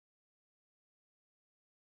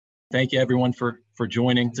Thank you, everyone, for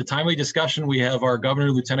joining. It's a timely discussion. We have our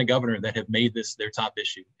governor, lieutenant governor that have made this their top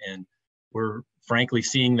issue. And we're frankly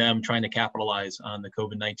seeing them trying to capitalize on the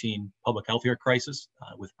COVID-19 public health care crisis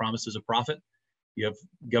with promises of profit. You have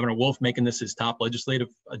Governor Wolf making this his top legislative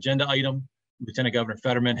agenda item. Lieutenant Governor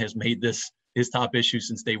Fetterman has made this his top issue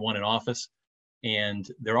since day one in office. And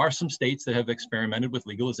there are some states that have experimented with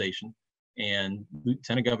legalization. And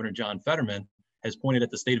Lieutenant Governor John Fetterman has pointed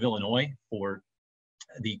at the state of Illinois for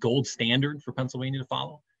the gold standard for Pennsylvania to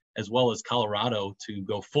follow, as well as Colorado to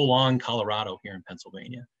go full on Colorado here in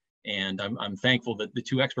Pennsylvania. And I'm thankful that the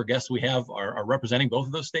two expert guests we have are representing both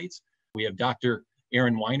of those states. We have Dr.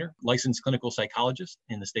 Aaron Weiner, licensed clinical psychologist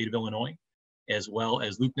in the state of Illinois, as well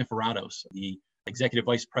as Luke Niforatos, the executive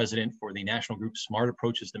vice president for the national group Smart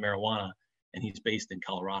Approaches to Marijuana, and he's based in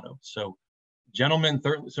Colorado. So gentlemen,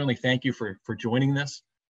 certainly thank you for joining this,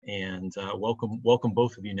 and welcome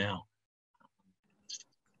both of you now.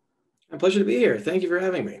 My pleasure to be here. Thank you for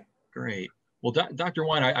having me. Great. Well, Dr.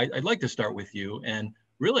 Weiner, I'd like to start with you, and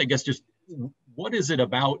really, I guess, just what is it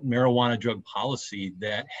about marijuana drug policy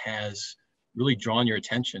that has really drawn your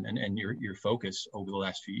attention and your focus over the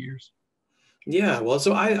last few years? Yeah, well,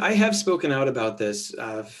 so I have spoken out about this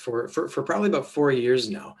for probably about 4 years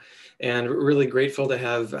now, and really grateful to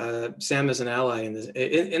have Sam as an ally in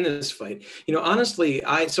this fight. You know, honestly,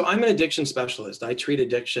 I'm an addiction specialist. I treat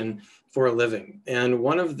addiction for a living, and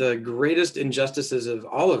one of the greatest injustices of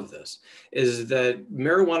all of this is that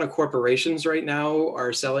marijuana corporations right now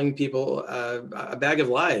are selling people a bag of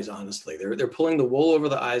lies. Honestly, they're pulling the wool over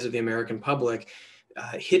the eyes of the American public,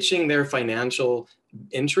 hitching their financial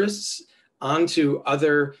interests onto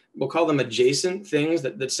other, we'll call them adjacent things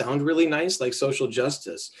that sound really nice, like social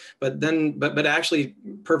justice, but actually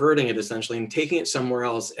perverting it essentially and taking it somewhere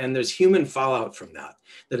else. And there's human fallout from that.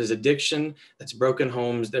 That is addiction, that's broken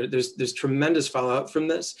homes. There's tremendous fallout from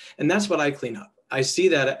this. And that's what I clean up. I see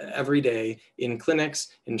that every day in clinics,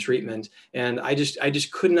 in treatment, and I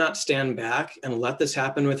just could not stand back and let this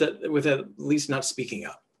happen with at least not speaking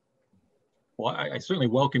up. Well, I certainly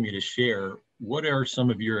welcome you to share. What are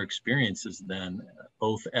some of your experiences then,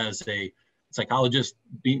 both as a psychologist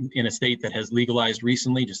being in a state that has legalized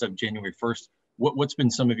recently, just of January 1st, what's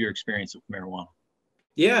been some of your experience with marijuana?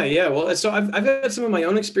 Yeah. Well, so I've had some of my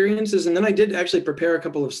own experiences, and then I did actually prepare a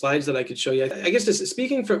couple of slides that I could show you. I guess just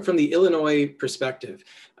speaking from the Illinois perspective,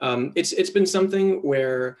 it's been something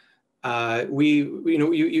where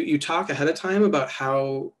you talk ahead of time about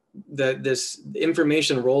how this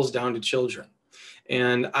information rolls down to children.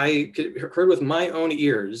 And I heard with my own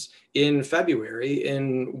ears in February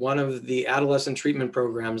in one of the adolescent treatment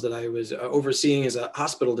programs that I was overseeing as a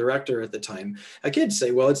hospital director at the time, a kid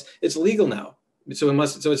say, well, it's legal now. So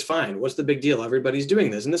it's fine. What's the big deal? Everybody's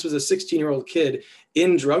doing this. And this was a 16-year-old kid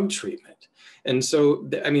in drug treatment. And so,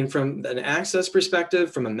 I mean, from an access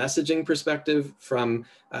perspective, from a messaging perspective, from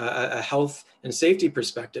a health and safety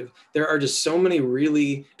perspective, there are just so many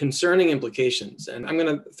really concerning implications. And I'm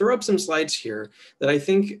going to throw up some slides here that I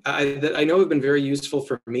think that I know have been very useful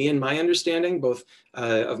for me in my understanding, both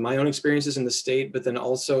of my own experiences in the state, but then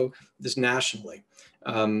also this nationally.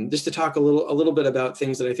 Just to talk a little bit about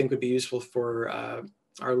things that I think would be useful for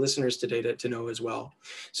our listeners today to know as well.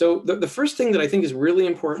 So the first thing that I think is really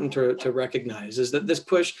important to recognize is that this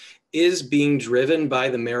push is being driven by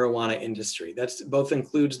the marijuana industry. That's both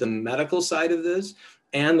includes the medical side of this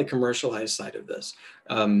and the commercialized side of this.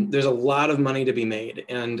 There's a lot of money to be made.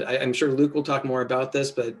 And I'm sure Luke will talk more about this,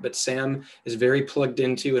 but Sam is very plugged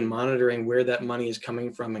into and monitoring where that money is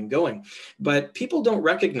coming from and going. But people don't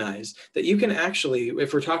recognize that you can actually,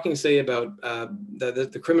 if we're talking, say, about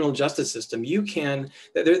the criminal justice system,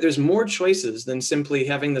 there's more choices than simply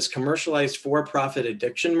having this commercialized for-profit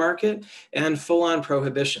addiction market and full-on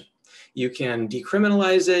prohibition. You can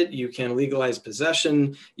decriminalize it, you can legalize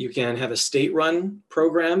possession, you can have a state-run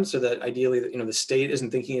program so that ideally, the state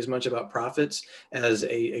isn't thinking as much about profits as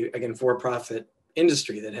again, for-profit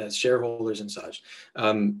industry that has shareholders and such.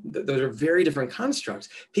 Those are very different constructs.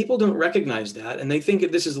 People don't recognize that, and they think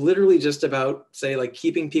that this is literally just about, say, like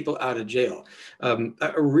keeping people out of jail.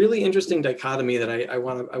 A really interesting dichotomy that I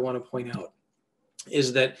want to point out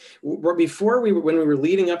is that when we were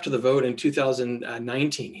leading up to the vote in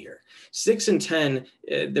 2019 here, 6 in 10,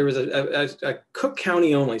 there was a Cook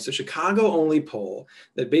County only, so Chicago only poll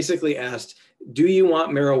that basically asked, do you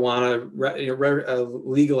want marijuana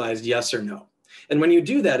legalized, yes or no? And when you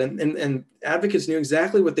do that, and advocates knew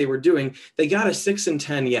exactly what they were doing, they got a 6 in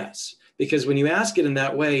 10 yes. Because when you ask it in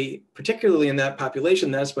that way, particularly in that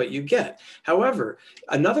population, that's what you get. However,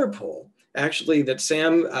 another poll actually that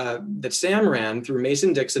Sam ran through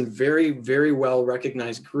Mason-Dixon, very, very well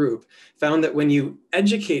recognized group, found that when you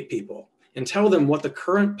educate people and tell them what the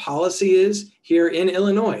current policy is here in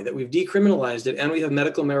Illinois, that we've decriminalized it and we have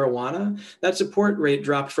medical marijuana, that support rate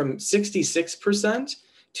dropped from 66%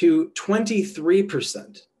 to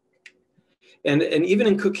 23%. And even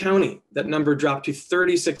in Cook County, that number dropped to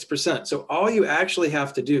 36%. So all you actually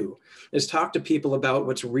have to do is talk to people about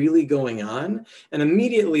what's really going on, and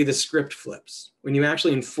immediately the script flips when you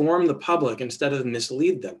actually inform the public instead of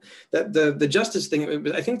mislead them. That the justice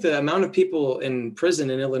thing, I think the amount of people in prison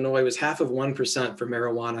in Illinois was 0.5% for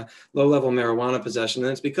marijuana, low-level marijuana possession.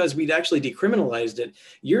 And it's because we'd actually decriminalized it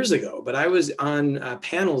years ago. But I was on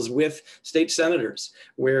panels with state senators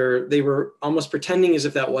where they were almost pretending as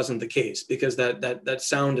if that wasn't the case, because that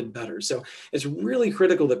sounded better. So it's really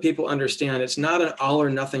critical that people understand it's not an all or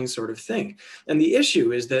nothing sort of thing. And the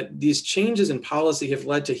issue is that these changes in policy have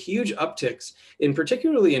led to huge upticks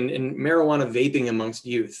particularly in marijuana vaping amongst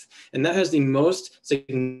youth. And that has the most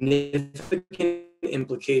significant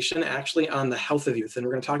implication actually on the health of youth. And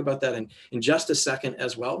we're going to talk about that in just a second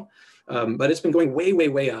as well. But it's been going way, way,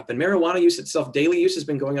 way up. And marijuana use itself, daily use has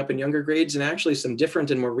been going up in younger grades, and actually some different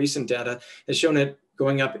and more recent data has shown it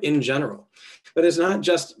going up in general. But it's not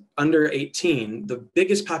just under 18. The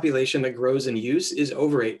biggest population that grows in use is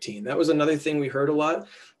over 18. That was another thing we heard a lot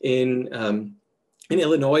in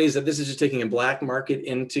Illinois, is that this is just taking a black market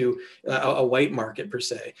into a white market per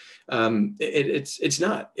se. It's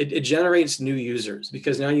not. It generates new users,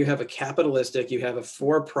 because now you have you have a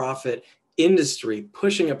for-profit industry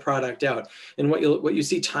pushing a product out. And what you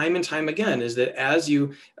see time and time again is that as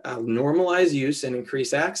you normalize use and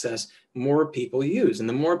increase access, more people use. And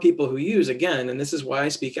the more people who use, again, and this is why I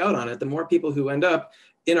speak out on it, the more people who end up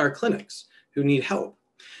in our clinics who need help.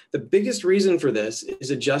 The biggest reason for this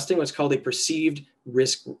is adjusting what's called a perceived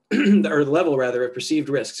risk, or level rather of perceived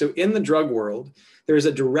risk. So in the drug world, there is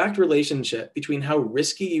a direct relationship between how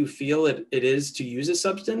risky you feel it is to use a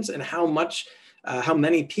substance and how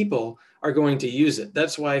many people are going to use it.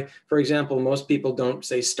 That's why, for example, most people don't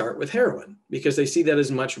say start with heroin, because they see that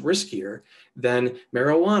as much riskier than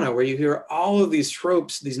marijuana, where you hear all of these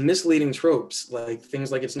tropes, these misleading tropes, like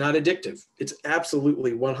things like it's not addictive. It's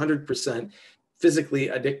absolutely 100% physically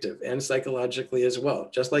addictive and psychologically as well,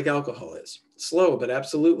 just like alcohol is. Slow, but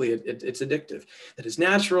absolutely it's addictive. That it's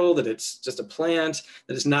natural, that it's just a plant,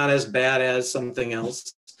 that it's not as bad as something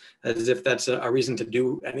else, as if that's a reason to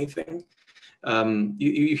do anything.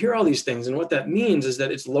 You hear all these things, and what that means is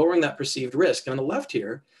that it's lowering that perceived risk. And on the left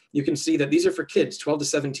here, you can see that these are for kids 12 to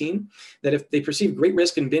 17, that if they perceive great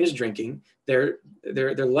risk in binge drinking, they're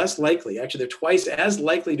less likely, actually they're twice as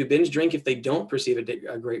likely to binge drink if they don't perceive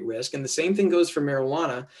a great risk. And the same thing goes for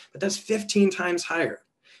marijuana, but that's 15 times higher.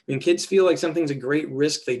 When kids feel like something's a great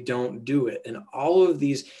risk, they don't do it. And all of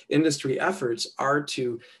these industry efforts are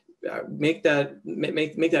to make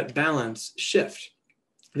that balance shift.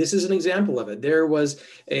 This is an example of it. There was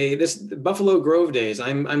this Buffalo Grove days.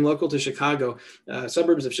 I'm local to Chicago,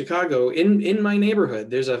 suburbs of Chicago. In my neighborhood,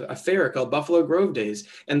 there's a fair called Buffalo Grove Days,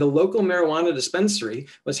 and the local marijuana dispensary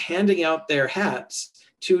was handing out their hats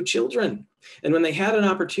to children. And when they had an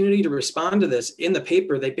opportunity to respond to this in the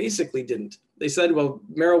paper, they basically didn't. They said, well,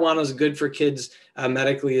 marijuana is good for kids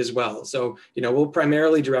medically as well. So, we'll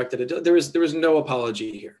primarily direct it. There was no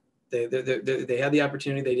apology here. They had the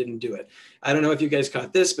opportunity, they didn't do it. I don't know if you guys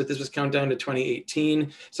caught this, but this was countdown to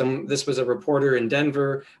 2018. This was a reporter in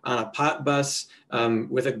Denver on a pot bus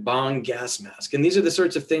with a bong gas mask. And these are the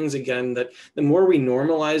sorts of things, again, that the more we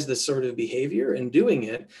normalize this sort of behavior and doing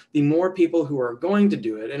it, the more people who are going to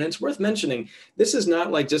do it. And it's worth mentioning, this is not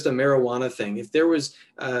like just a marijuana thing. If there was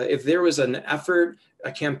an effort,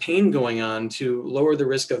 a campaign going on to lower the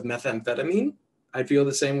risk of methamphetamine, I'd feel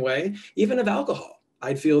the same way, even of alcohol.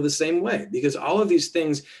 I'd feel the same way, because all of these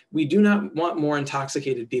things, we do not want more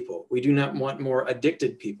intoxicated people. We do not want more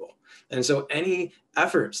addicted people. And so any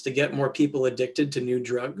efforts to get more people addicted to new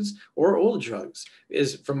drugs or old drugs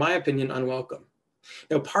is, from my opinion, unwelcome.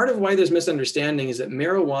 Now, part of why there's misunderstanding is that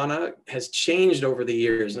marijuana has changed over the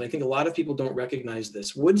years. And I think a lot of people don't recognize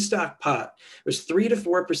this. Woodstock pot was 3 to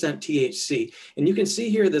 4% THC. And you can see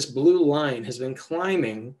here, this blue line has been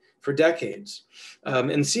climbing for decades.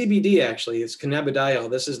 And CBD actually is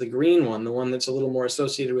cannabidiol. This is the green one, the one that's a little more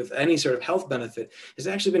associated with any sort of health benefit, has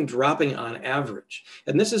actually been dropping on average.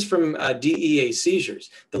 And this is from DEA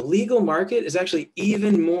seizures. The legal market is actually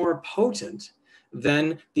even more potent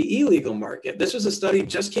than the illegal market. This was a study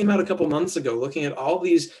just came out a couple months ago looking at all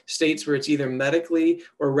these states where it's either medically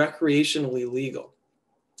or recreationally legal.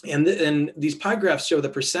 And these pie graphs show the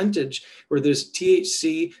percentage where there's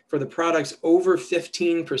THC for the products over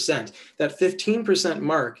 15%. That 15%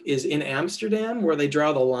 mark is in Amsterdam, where they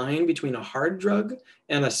draw the line between a hard drug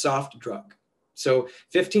and a soft drug. So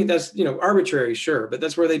 15, that's, arbitrary, sure, but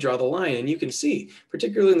that's where they draw the line. And you can see,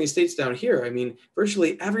 particularly in these states down here, I mean,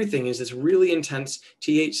 virtually everything is this really intense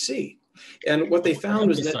THC. And what they found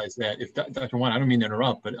was that, if Dr. Weiner, I don't mean to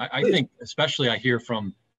interrupt, but I think, especially I hear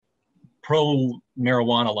from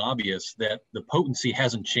pro-marijuana lobbyists, that the potency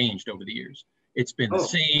hasn't changed over the years. It's been the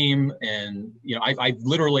same. And, I've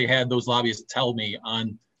literally had those lobbyists tell me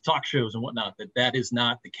on talk shows and whatnot that is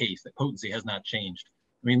not the case, that potency has not changed.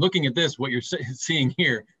 I mean, looking at this, what you're seeing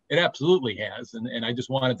here, it absolutely has. And I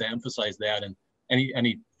just wanted to emphasize that, and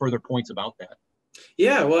any further points about that.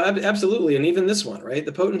 Yeah, well, absolutely. And even this one, right?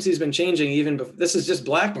 The potency has been changing even before. This is just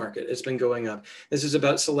black market. It's been going up. This is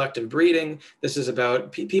about selective breeding. This is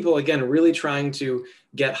about people, again, really trying to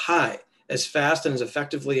get high as fast and as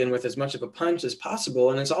effectively and with as much of a punch as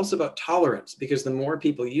possible. And it's also about tolerance, because the more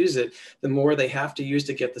people use it, the more they have to use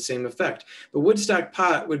to get the same effect. But Woodstock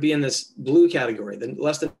pot would be in this blue category, the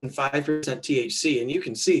less than 5% THC. And you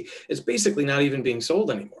can see it's basically not even being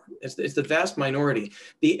sold anymore. It's the vast minority.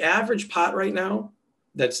 The average pot right now,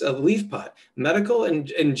 that's a leaf pot, medical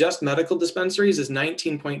and just medical dispensaries is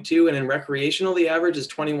 19.2, and in recreational, the average is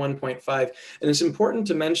 21.5. And it's important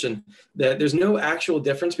to mention that there's no actual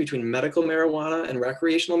difference between medical marijuana and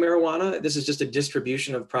recreational marijuana. This is just a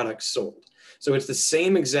distribution of products sold. So it's the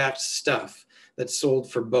same exact stuff that's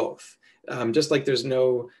sold for both. Just like there's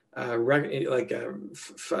no medical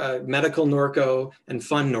Norco and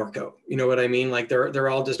fun Norco, you know what I mean? Like they're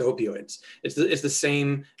all just opioids. It's the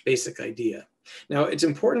same basic idea. Now, it's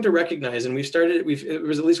important to recognize, and there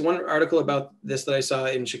was at least one article about this that I saw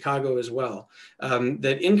in Chicago as well,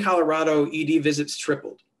 that in Colorado, ED visits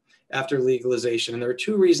tripled after legalization. And there are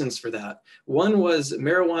two reasons for that. One was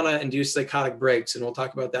marijuana-induced psychotic breaks, and we'll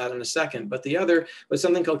talk about that in a second. But the other was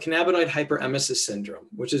something called cannabinoid hyperemesis syndrome,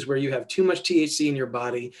 which is where you have too much THC in your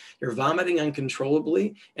body, you're vomiting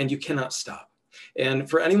uncontrollably, and you cannot stop. And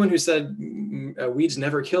for anyone who said weed's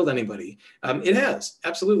never killed anybody, it has.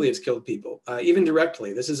 Absolutely, it's killed people, even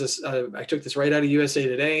directly. This is I took this right out of USA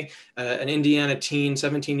Today, an Indiana teen,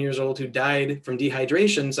 17 years old, who died from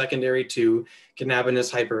dehydration secondary to cannabis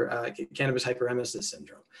hyperemesis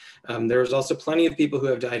syndrome. There's also plenty of people who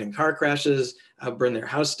have died in car crashes, burned their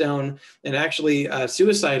house down, and actually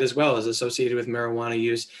suicide as well is associated with marijuana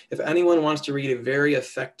use. If anyone wants to read a very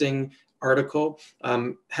affecting article,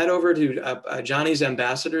 head over to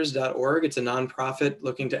johnny'sambassadors.org. It's a nonprofit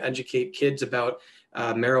looking to educate kids about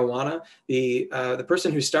marijuana. The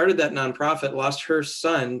person who started that nonprofit lost her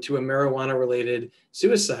son to a marijuana-related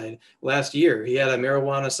suicide last year. He had a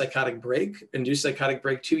marijuana induced psychotic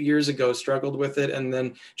break 2 years ago, struggled with it, and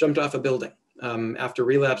then jumped off a building after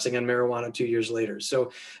relapsing on marijuana 2 years later.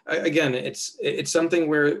 So again, it's something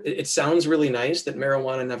where it sounds really nice that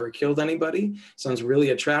marijuana never killed anybody, sounds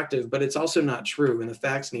really attractive, but it's also not true, and the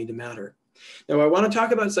facts need to matter. Now, I want to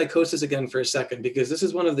talk about psychosis again for a second, because this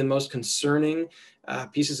is one of the most concerning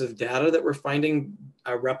pieces of data that we're finding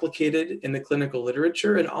replicated in the clinical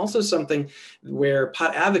literature, and also something where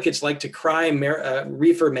pot advocates like to cry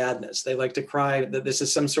reefer madness. They like to cry that this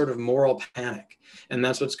is some sort of moral panic, and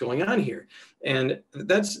that's what's going on here. And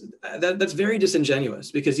that's very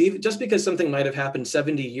disingenuous, because just because something might have happened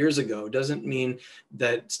 70 years ago doesn't mean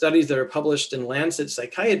that studies that are published in Lancet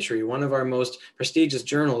Psychiatry, one of our most prestigious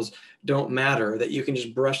journals, don't matter, that you can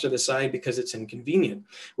just brush it aside because it's inconvenient.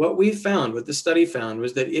 What the study found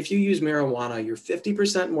was that if you use marijuana, you're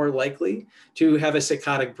 50% more likely to have a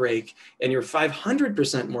psychotic break, and you're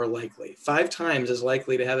 500% more likely, 5 times as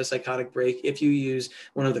likely to have a psychotic break if you use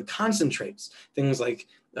one of the concentrates, things like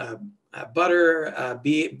butter,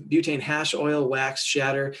 butane hash oil, wax,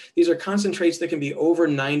 shatter. These are concentrates that can be over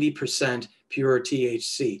 90% pure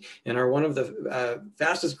THC, and are one of the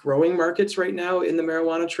fastest growing markets right now in the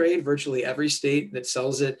marijuana trade. Virtually every state that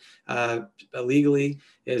sells it legally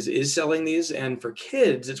is selling these. And for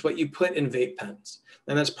kids, it's what you put in vape pens.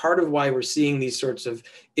 And that's part of why we're seeing these sorts of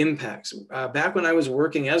impacts. Back when I was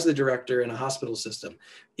working as the director in a hospital system,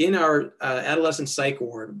 in our adolescent psych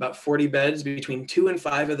ward, about 40 beds, between 2 and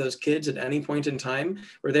 5 of those kids at any point in time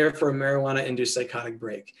were there for a marijuana-induced psychotic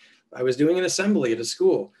break. I was doing an assembly at a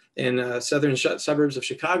school in southern suburbs of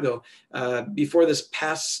Chicago before this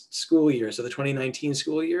past school year, so the 2019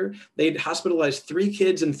 school year. They'd hospitalized 3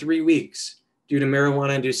 kids in 3 weeks due to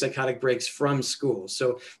marijuana-induced psychotic breaks from school.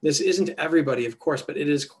 So this isn't everybody, of course, but it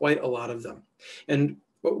is quite a lot of them. And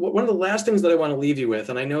one of the last things that I want to leave you with,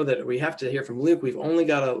 and I know that we have to hear from Luke, we've only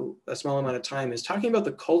got a small amount of time, is talking about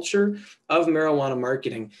the culture of marijuana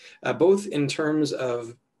marketing, both in terms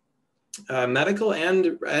of medical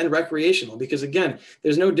and recreational, because again,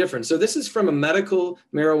 there's no difference. So this is from a medical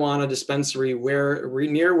marijuana dispensary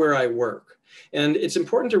near where I work. And it's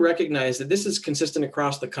important to recognize that this is consistent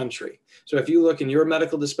across the country. So if you look in your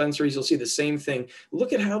medical dispensaries, you'll see the same thing.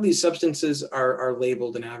 Look at how these substances are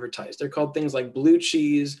labeled and advertised. They're called things like blue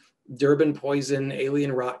cheese, Durban poison,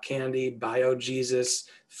 alien rock candy, bio Jesus,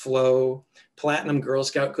 Flow, platinum Girl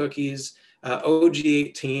Scout cookies,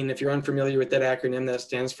 OG18. If you're unfamiliar with that acronym, that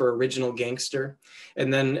stands for Original Gangster.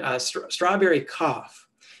 And then Strawberry Cough.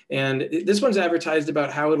 And this one's advertised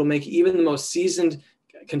about how it'll make even the most seasoned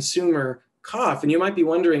consumer cough. And you might be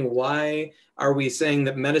wondering, why are we saying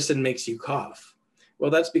that medicine makes you cough? Well,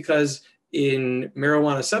 that's because in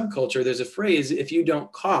marijuana subculture, there's a phrase: if you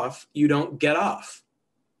don't cough, you don't get off,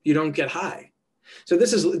 you don't get high. So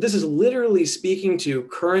this is literally speaking to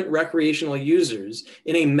current recreational users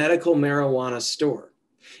in a medical marijuana store.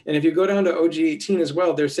 And if you go down to OG18 as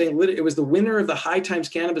well, they're saying it was the winner of the High Times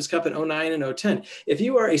Cannabis Cup in 09 and 010. If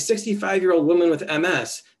you are a 65-year-old woman with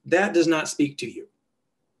MS, that does not speak to you.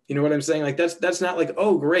 You know what I'm saying? Like that's not like,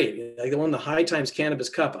 oh, great, like the one, the High Times Cannabis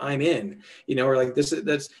Cup, I'm in, or like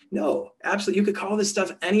that's no, absolutely. You could call this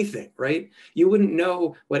stuff anything, right? You wouldn't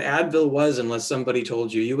know what Advil was unless somebody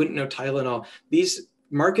told you. You wouldn't know Tylenol. These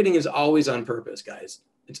marketing is always on purpose, guys.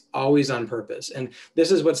 It's always on purpose. And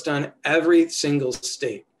this is what's done every single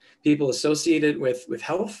state. People associate it with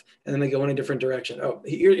health, and then they go in a different direction. Oh,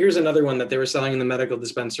 here's another one that they were selling in the medical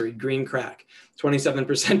dispensary: green crack, 27%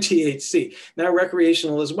 THC. Now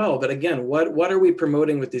recreational as well. But again, what are we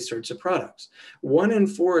promoting with these sorts of products? 1 in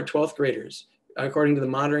 4 12th graders, according to the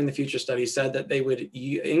Monitoring the Future study, said that they would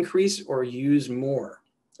increase or use more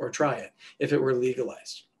or try it if it were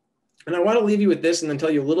legalized. And I want to leave you with this and then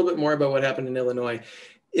tell you a little bit more about what happened in Illinois.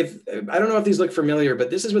 I don't know if these look familiar,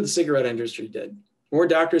 but this is what the cigarette industry did. More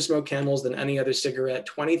doctors smoke Camels than any other cigarette.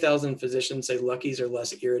 20,000 physicians say Luckies are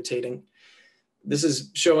less irritating. This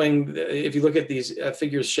is showing, if you look at these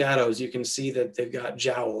figures' shadows, you can see that they've got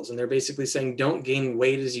jowls, and they're basically saying don't gain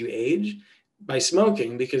weight as you age by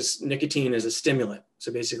smoking, because nicotine is a stimulant.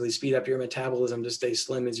 So basically speed up your metabolism to stay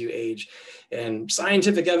slim as you age. And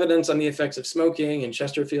scientific evidence on the effects of smoking, and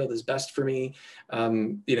Chesterfield is best for me.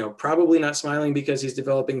 Probably not smiling because he's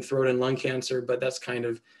developing throat and lung cancer, but that's kind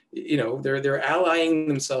of, they're allying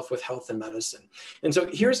themselves with health and medicine. And so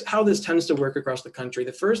here's how this tends to work across the country.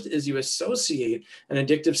 The first is you associate an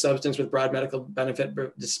addictive substance with broad medical benefit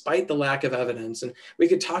despite the lack of evidence. And we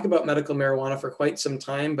could talk about medical marijuana for quite some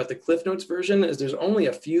time, but the Cliff Notes version is there's only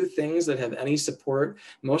a few things that have any support.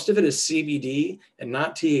 Most of it is CBD and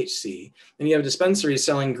not THC. And you have dispensaries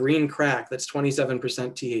selling green crack that's 27%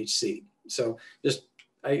 THC. So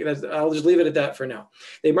I'll just leave it at that for now.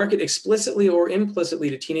 They market explicitly or implicitly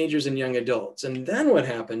to teenagers and young adults. And then what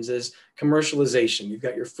happens is commercialization. You've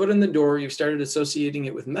got your foot in the door. You've started associating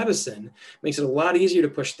it with medicine. Makes it a lot easier to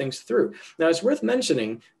push things through. Now, it's worth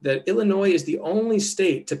mentioning that Illinois is the only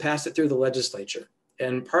state to pass it through the legislature.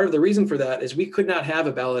 And part of the reason for that is we could not have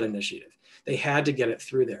a ballot initiative. They had to get it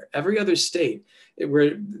through there. Every other state, they've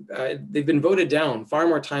been voted down far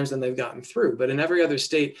more times than they've gotten through. But in every other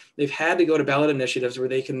state, they've had to go to ballot initiatives where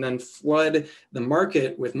they can then flood the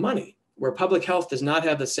market with money, where public health does not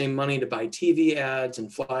have the same money to buy TV ads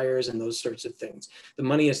and flyers and those sorts of things. The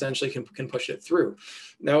money essentially can push it through.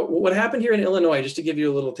 Now, what happened here in Illinois, just to give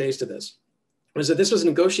you a little taste of this, was that this was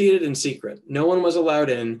negotiated in secret. No one was allowed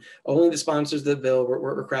in. Only the sponsors of the bill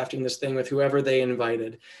were crafting this thing with whoever they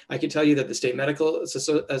invited. I can tell you that the State Medical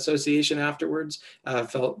Association afterwards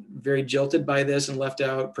felt very jilted by this and left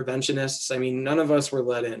out. Preventionists, I mean, none of us were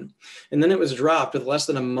let in. And then it was dropped with less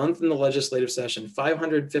than a month in the legislative session,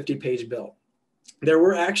 550-page bill. There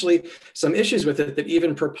were actually some issues with it that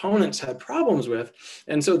even proponents had problems with.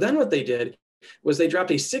 And so then what they did was they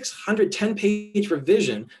dropped a 610-page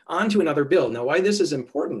revision onto another bill. Now, why this is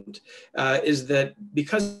important is that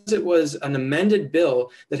because it was an amended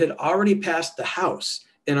bill that had already passed the House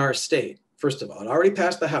in our state. First of all, it already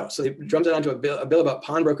passed the House. So they drummed it onto a bill about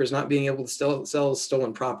pawnbrokers not being able to sell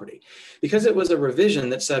stolen property. Because it was a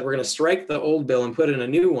revision that said we're going to strike the old bill and put in a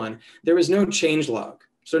new one, there was no change log.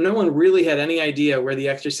 So no one really had any idea where the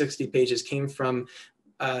extra 60 pages came from.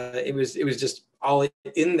 It was just all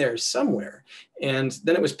in there somewhere. And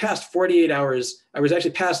then it was passed 48 hours. I was actually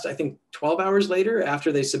passed, I think, 12 hours later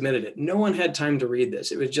after they submitted it. No one had time to read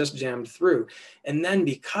this. It was just jammed through. And then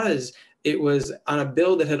because it was on a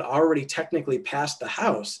bill that had already technically passed the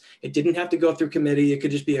House. It didn't have to go through committee. It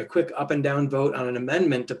could just be a quick up and down vote on an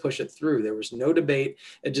amendment to push it through. There was no debate.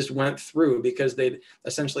 It just went through because they'd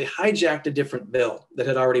essentially hijacked a different bill that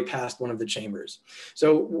had already passed one of the chambers.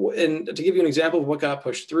 So, and to give you an example of what got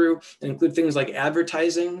pushed through, and include things like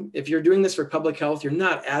advertising. If you're doing this for public health, you're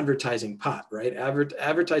not advertising pot, right?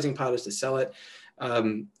 Advertising pot is to sell it.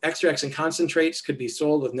 Extracts and concentrates could be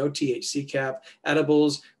sold with no THC cap.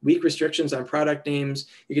 Edibles, weak restrictions on product names.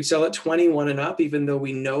 You could sell at 21 and up, even though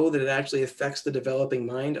we know that it actually affects the developing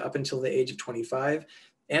mind up until the age of 25.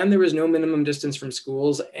 And there is no minimum distance from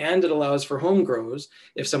schools, and it allows for home grows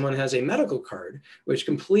if someone has a medical card, which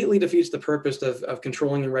completely defeats the purpose of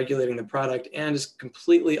controlling and regulating the product, and is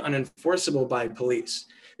completely unenforceable by police.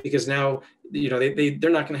 Because now, you know, they're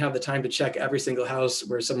not going to have the time to check every single house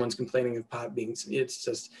where someone's complaining of pot being,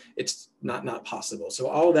 it's not possible. So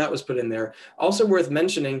all of that was put in there. Also worth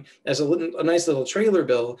mentioning, as a nice little trailer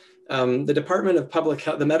bill, the Department of Public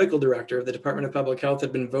Health, the medical director of the Department of Public Health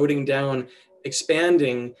had been voting down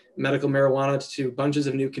expanding medical marijuana to bunches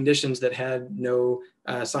of new conditions that had no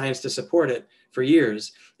science to support it for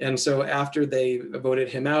years. And so after they voted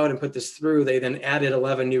him out and put this through, they then added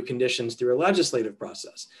 11 new conditions through a legislative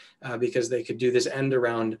process because they could do this end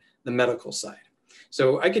around the medical side.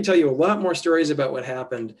 So I could tell you a lot more stories about what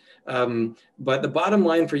happened, but the bottom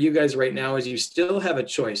line for you guys right now is you still have a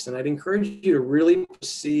choice, and I'd encourage you to really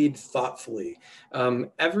proceed thoughtfully.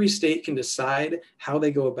 Every state can decide how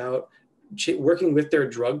they go about working with their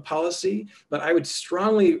drug policy, but I would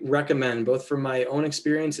strongly recommend, both from my own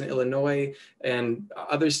experience in Illinois and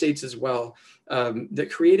other states as well, that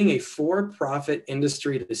creating a for-profit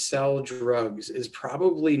industry to sell drugs is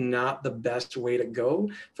probably not the best way to go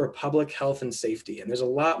for public health and safety. And there's a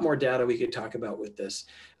lot more data we could talk about with this.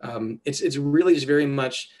 It's really just very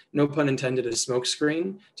much, no pun intended, a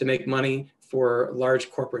smokescreen to make money for large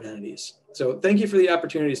corporate entities. So thank you for the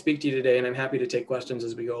opportunity to speak to you today, and I'm happy to take questions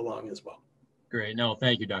as we go along as well. Great. No,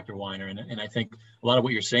 thank you, Dr. Weiner. And I think a lot of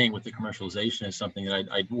what you're saying with the commercialization is something that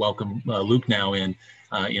I'd welcome Luke now in.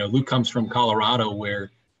 Luke comes from Colorado,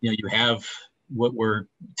 where, you have what were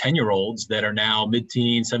 10-year-olds that are now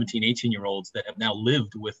mid-teen, 17, 18-year-olds that have now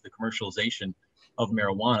lived with the commercialization of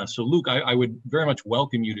marijuana. So Luke, I would very much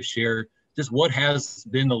welcome you to share just what has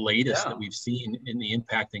been the latest that we've seen in the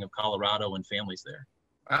impacting of Colorado and families there.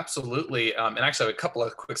 Absolutely. And actually, I have a couple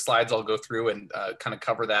of quick slides I'll go through and kind of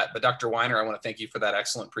cover that. But Dr. Weiner, I want to thank you for that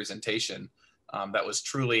excellent presentation. That was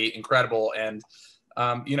truly incredible. And,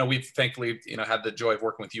 we've thankfully, had the joy of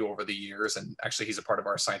working with you over the years. And actually, he's a part of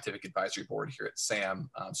our scientific advisory board here at SAM.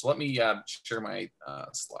 So let me share my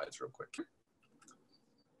slides real quick.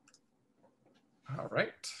 All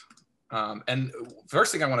right. And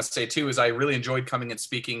first thing I want to say too is I really enjoyed coming and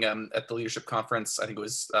speaking at the leadership conference. I think it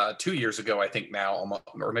was 2 years ago, I think now,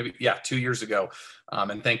 or maybe, 2 years ago.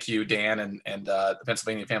 And thank you, Dan and the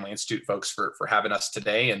Pennsylvania Family Institute folks for having us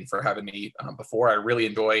today and for having me before. I really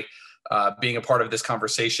enjoy being a part of this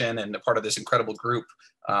conversation and a part of this incredible group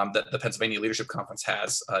that the Pennsylvania Leadership Conference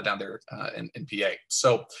has down there in PA.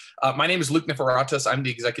 So my name is Luke Niforatos. I'm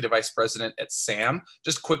the Executive Vice President at SAM.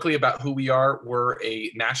 Just quickly about who we are. We're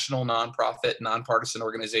a national nonprofit, nonpartisan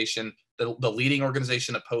organization, the leading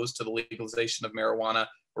organization opposed to the legalization of marijuana.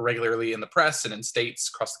 We're regularly in the press and in states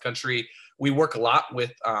across the country. We work a lot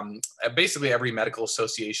with basically every medical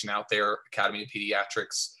association out there, Academy of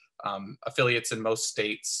Pediatrics, affiliates in most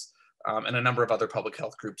states, and a number of other public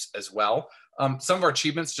health groups as well. Some of our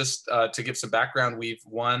achievements, just to give some background, we've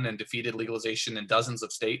won and defeated legalization in dozens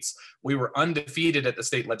of states. We were undefeated at the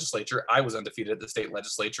state legislature. I was undefeated at the state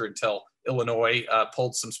legislature until Illinois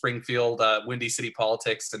pulled some Springfield, Windy City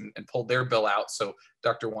politics and pulled their bill out. So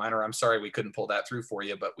Dr. Weiner, I'm sorry we couldn't pull that through for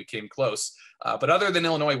you, but we came close. But other than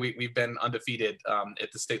Illinois, we've been undefeated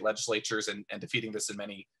at the state legislatures and defeating this in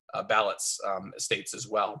many ballots states as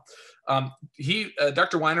well.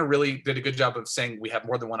 Dr. Weiner really did a good job of saying we have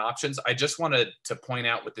more than one options. I just wanted to point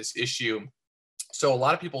out with this issue. So a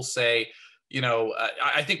lot of people say,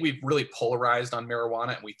 I think we've really polarized on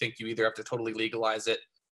marijuana, and we think you either have to totally legalize it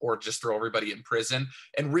or just throw everybody in prison.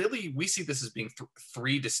 And really, we see this as being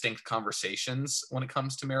three distinct conversations when it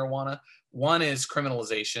comes to marijuana. One is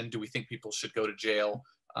criminalization. Do we think people should go to jail,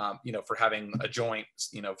 for having a joint,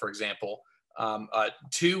 for example?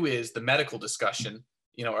 Two is the medical discussion.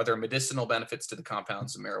 Are there medicinal benefits to the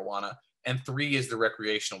compounds of marijuana? And three is the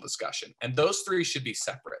recreational discussion. And those three should be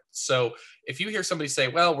separate. So if you hear somebody say,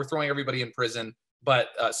 well, we're throwing everybody in prison, but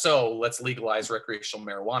so let's legalize recreational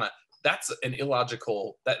marijuana, that's an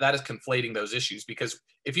illogical, that is conflating those issues, because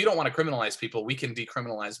if you don't want to criminalize people, we can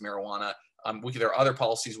decriminalize marijuana. There are other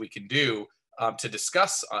policies we can do to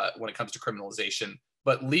discuss when it comes to criminalization,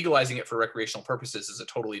 but legalizing it for recreational purposes is a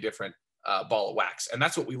totally different ball of wax. And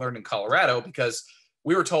that's what we learned in Colorado, because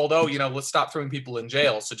we were told, oh, let's stop throwing people in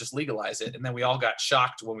jail, so just legalize it. And then we all got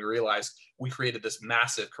shocked when we realized we created this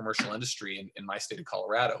massive commercial industry in my state of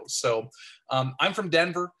Colorado. So I'm from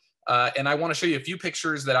Denver, and I want to show you a few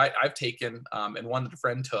pictures that I've taken and one that a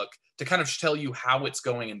friend took to kind of tell you how it's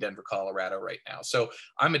going in Denver, Colorado right now. So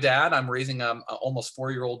I'm a dad. I'm raising a almost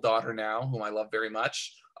 4-year-old daughter now, whom I love very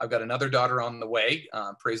much. I've got another daughter on the way.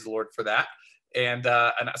 Praise the Lord for that. And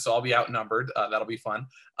so I'll be outnumbered. That'll be fun.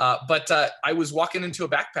 But I was walking into a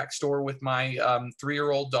backpack store with my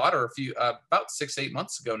 3-year-old daughter about 6-8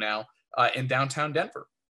 months ago now in downtown Denver.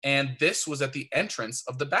 And this was at the entrance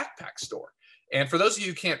of the backpack store. And for those of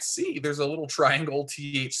you who can't see, there's a little triangle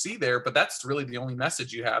THC there, but that's really the only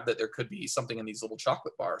message you have, that there could be something in these little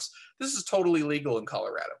chocolate bars. This is totally legal in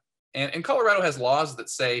Colorado. And Colorado has laws that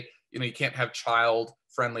say, you can't have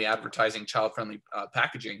child-friendly advertising, child-friendly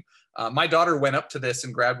packaging. My daughter went up to this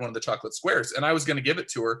and grabbed one of the chocolate squares, and I was going to give it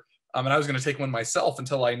to her, and I was going to take one myself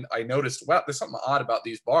until I noticed, wow, there's something odd about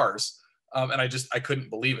these bars, and I couldn't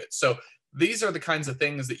believe it. So these are the kinds of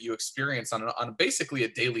things that you experience on basically a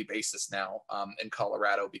daily basis now in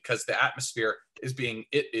Colorado, because the atmosphere is being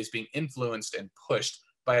influenced and pushed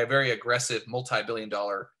by a very aggressive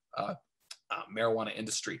multi-billion-dollar marijuana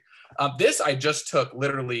industry. This I just took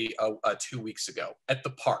literally 2 weeks ago at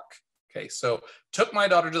the park. Okay, so took my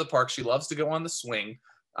daughter to the park. She loves to go on the swing.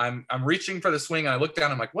 I'm reaching for the swing, and I look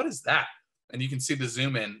down. I'm like, what is that? And you can see the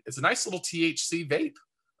zoom in. It's a nice little THC vape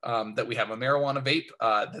that we have, a marijuana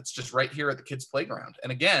vape that's just right here at the kids' playground.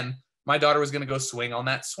 And again, my daughter was going to go swing on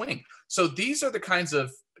that swing. So these are the kind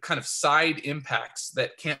of side impacts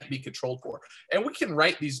that can't be controlled for. And we can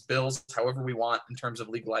write these bills however we want in terms of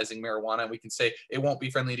legalizing marijuana. And we can say it won't be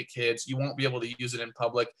friendly to kids. You won't be able to use it in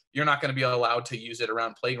public. You're not going to be allowed to use it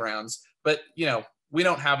around playgrounds. But, we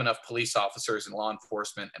don't have enough police officers and law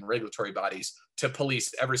enforcement and regulatory bodies to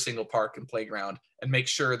police every single park and playground and make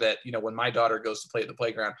sure that, when my daughter goes to play at the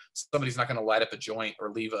playground, somebody's not going to light up a joint or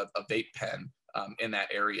leave a vape pen in that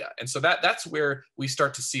area. And so that's where we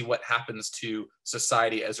start to see what happens to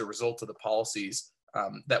society as a result of the policies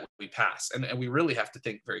that we pass. And we really have to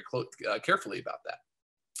think very carefully about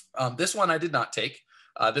that. This one I did not take.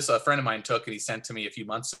 This a friend of mine took, and he sent to me a few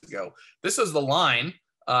months ago. This was the line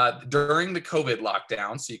during the COVID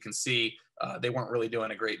lockdown. So you can see they weren't really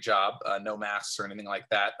doing a great job. No masks or anything like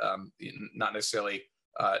that. Not necessarily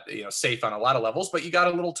safe on a lot of levels, but you got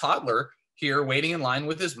a little toddler here waiting in line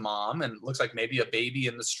with his mom, and looks like maybe a baby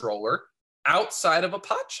in the stroller outside of a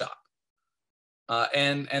pot shop.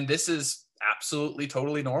 And this is absolutely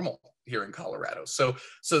totally normal here in Colorado. So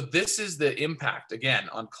this is the impact, again,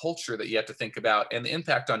 on culture that you have to think about, and the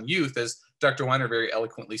impact on youth, as Dr. Weiner very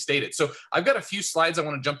eloquently stated. So I've got a few slides I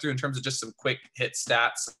want to jump through in terms of just some quick hit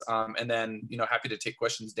stats, and then, happy to take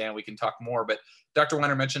questions, Dan, we can talk more. But Dr.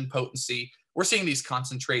 Weiner mentioned potency. We're seeing these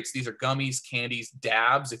concentrates. These are gummies, candies,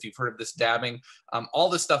 dabs, if you've heard of this dabbing. All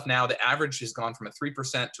this stuff now, the average has gone from a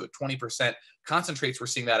 3% to a 20%. Concentrates, we're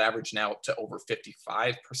seeing that average now up to over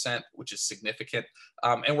 55%, which is significant.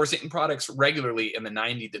 And we're seeing products regularly in the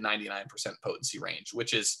 90 to 99% potency range,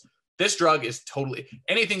 which is, this drug is totally,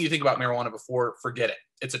 anything you think about marijuana before, forget it.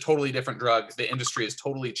 It's a totally different drug. The industry has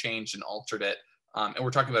totally changed and altered it. And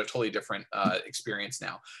we're talking about a totally different experience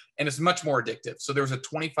now. And it's much more addictive. So there was a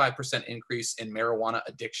 25% increase in marijuana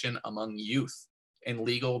addiction among youth in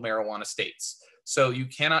legal marijuana states. So you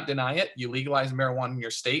cannot deny it. You legalize marijuana in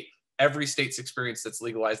your state. Every state's experience that's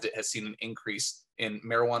legalized it has seen an increase in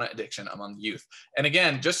marijuana addiction among youth. And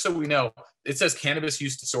again, just so we know, it says cannabis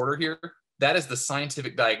use disorder here. That is the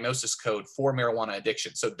scientific diagnosis code for marijuana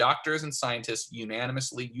addiction. So doctors and scientists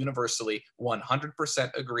unanimously, universally,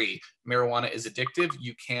 100% agree marijuana is addictive.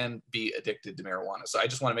 You can be addicted to marijuana. So I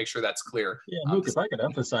just want to make sure that's clear. Yeah, Luke, if I could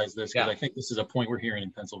emphasize this, because I think this is a point we're hearing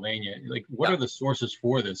in Pennsylvania. Like, what are the sources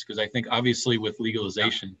for this? Because I think obviously with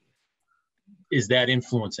legalization, is that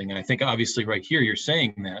influencing? And I think obviously right here, you're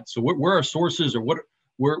saying that. So where are sources, or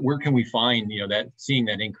where can we find, that seeing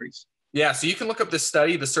that increase? Yeah, so you can look up this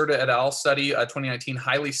study, the Serta et al. Study, 2019,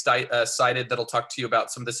 highly cited, that'll talk to you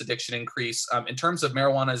about some of this addiction increase. In terms of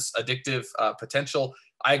marijuana's addictive potential,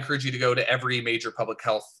 I encourage you to go to every major public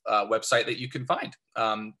health website that you can find.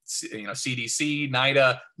 CDC,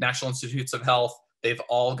 NIDA, National Institutes of Health, they've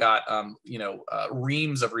all got,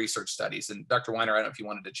 reams of research studies. And Dr. Weiner, I don't know if you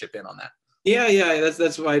wanted to chip in on that. Yeah,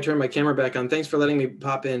 that's why I turned my camera back on. Thanks for letting me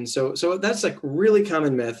pop in. So that's like really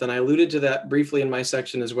common myth, and I alluded to that briefly in my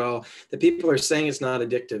section as well, that people are saying it's not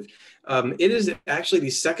addictive. It is actually the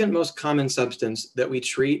second most common substance that we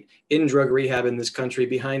treat in drug rehab in this country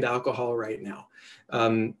behind alcohol right now.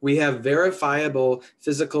 We have verifiable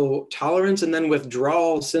physical tolerance and then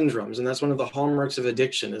withdrawal syndromes, and that's one of the hallmarks of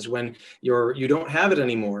addiction is when you don't have it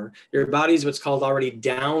anymore. Your body's what's called already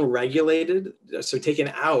down regulated, so taking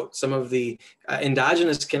out some of the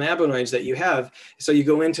endogenous cannabinoids that you have, so you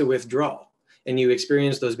go into withdrawal and you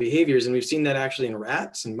experience those behaviors. And we've seen that actually in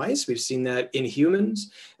rats and mice. We've seen that in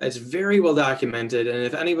humans. It's very well documented. And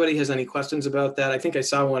if anybody has any questions about that, I think I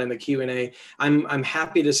saw one in the Q&A. I'm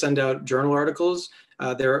happy to send out journal articles.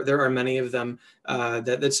 There are many of them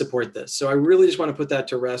that support this. So I really just want to put that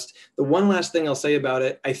to rest. The one last thing I'll say about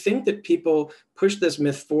it, I think that people push this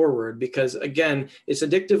myth forward because, again, it's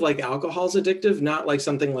addictive like alcohol's addictive, not like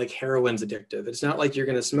something like heroin's addictive. It's not like you're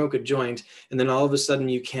going to smoke a joint and then all of a sudden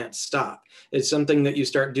you can't stop. It's something that you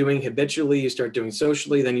start doing habitually, you start doing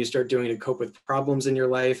socially, then you start doing to cope with problems in your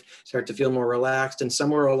life, start to feel more relaxed, and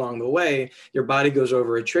somewhere along the way, your body goes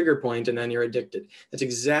over a trigger point and then you're addicted. That's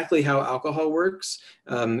exactly how alcohol works.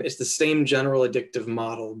 It's the same general addictive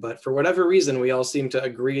model, but for whatever reason, we all seem to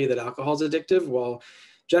agree that alcohol is addictive. Well,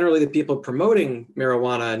 generally the people promoting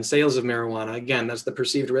marijuana and sales of marijuana, again, that's the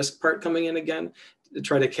perceived risk part coming in again, to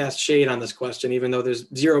try to cast shade on this question, even though there's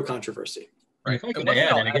zero controversy. Right. If I could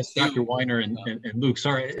add, and I guess Dr. Weiner and Luke,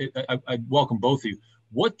 sorry, I welcome both of you.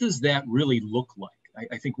 What does that really look like?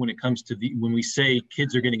 I think when it comes to when we say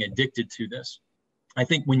kids are getting addicted to this, I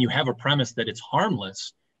think when you have a premise that it's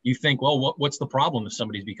harmless, you think, well, what's the problem if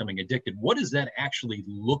somebody's becoming addicted? What does that actually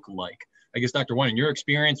look like? I guess, Dr. Weiner, in your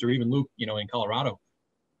experience, or even Luke, in Colorado,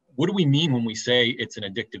 what do we mean when we say it's an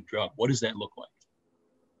addictive drug? What does that look like?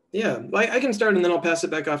 Yeah, I can start and then I'll pass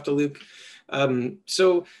it back off to Luke.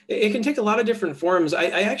 So it can take a lot of different forms. I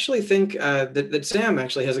actually think that Sam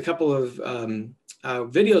actually has a couple of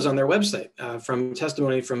videos on their website from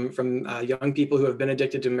testimony from young people who have been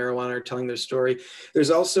addicted to marijuana or telling their story.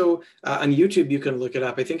 There's also on YouTube, you can look it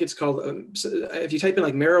up. I think it's called, if you type in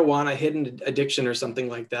like marijuana hidden addiction or something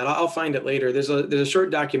like that, I'll find it later. There's a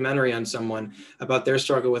short documentary on someone about their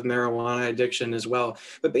struggle with marijuana addiction as well.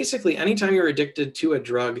 But basically, anytime you're addicted to a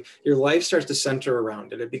drug, your life starts to center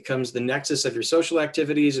around it. It becomes the nexus of your social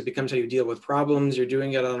activities. It becomes how you deal with problems. You're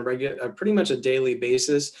doing it on a pretty much a daily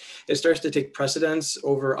basis. It starts to take precedence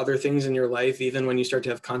over other things in your life, even when you start to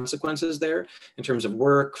have consequences there in terms of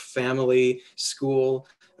work, family, school,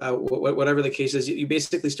 whatever the case is. You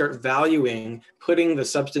basically start valuing putting the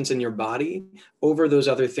substance in your body over those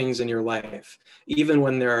other things in your life, even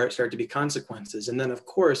when there start to be consequences. And then, of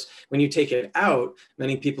course, when you take it out,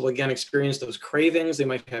 many people, again, experience those cravings. They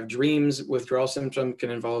might have dreams. Withdrawal symptom can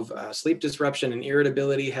involve sleep disruption and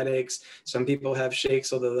irritability, headaches. Some people have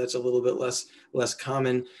shakes, although that's a little bit less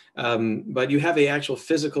common. But you have an actual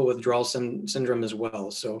physical withdrawal syndrome as well.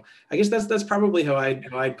 So I guess that's probably how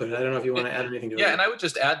I'd put it. I don't know if you want to add anything to it. Yeah, and I would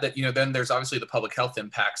just add that, then there's obviously the public health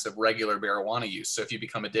impacts of regular marijuana use. So if you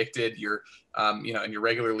become addicted, you're, and you're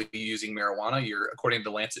regularly using marijuana, according to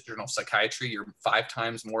the Lancet Journal of Psychiatry, you're 5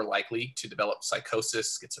 times more likely to develop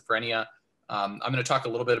psychosis, schizophrenia. I'm going to talk a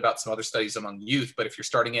little bit about some other studies among youth, but if you're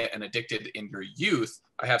starting it and addicted in your youth,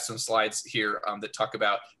 I have some slides here that talk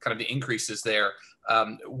about kind of the increases there.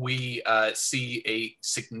 We see a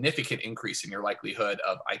significant increase in your likelihood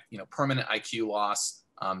of, permanent IQ loss,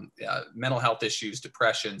 mental health issues,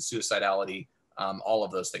 depression, suicidality. All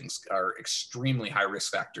of those things are extremely high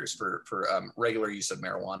risk factors for regular use of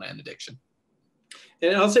marijuana and addiction.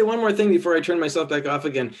 And I'll say one more thing before I turn myself back off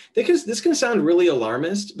again, because this can sound really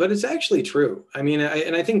alarmist, but it's actually true. I mean,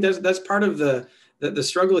 I think that's part of the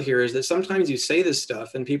struggle here is that sometimes you say this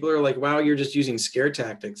stuff and people are like, wow, you're just using scare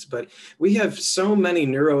tactics. But we have so many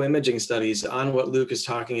neuroimaging studies on what Luke is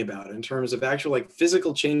talking about in terms of actual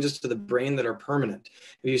physical changes to the brain that are permanent.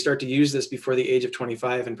 If you start to use this before the age of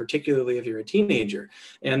 25, and particularly if you're a teenager,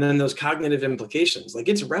 and then those cognitive implications,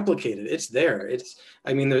 it's replicated, it's there.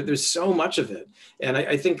 There's so much of it. And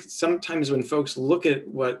I think sometimes when folks look at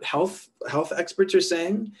what health experts are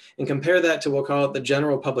saying and compare that to, we'll call it the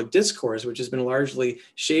general public discourse, which has been largely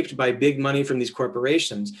shaped by big money from these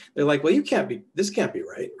corporations, they're like, well, this can't be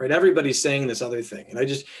right? Everybody's saying this other thing. And I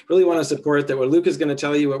just really want to support that what Luke is going to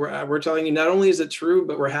tell you, what we're telling you, not only is it true,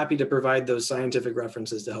 but we're happy to provide those scientific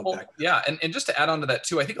references to help back. Yeah, and just to add on to that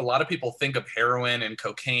too, I think a lot of people think of heroin and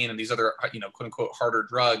cocaine and these other, quote unquote, harder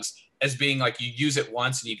drugs as being like you use it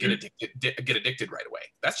once and you get addicted right away.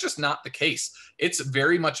 That's just not the case. It's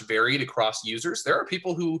very much varied across users. There are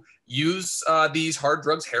people who use these hard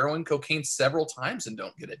drugs, heroin, cocaine, several times and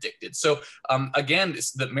don't get addicted. So again,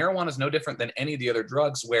 the marijuana is no different than any of the other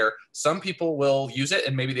drugs, where some people will use it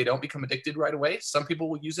and maybe they don't become addicted right away. Some people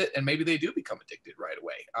will use it and maybe they do become addicted right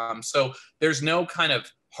away. So there's no kind of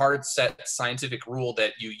hard set scientific rule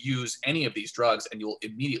that you use any of these drugs and you'll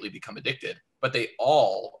immediately become addicted, but they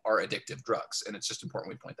all are addictive drugs. And it's just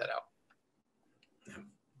important we point that out.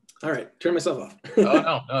 All right, turn myself off.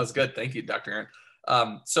 No, it's good. Thank you, Dr. Aaron.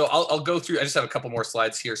 So I'll go through, I just have a couple more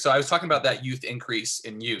slides here. So I was talking about that youth increase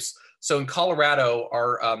in use. So in Colorado,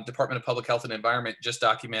 our Department of Public Health and Environment just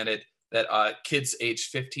documented that kids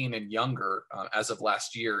age 15 and younger, as of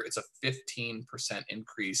last year, it's a 15%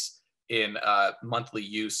 increase in monthly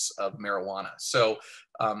use of marijuana. So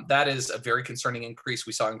that is a very concerning increase.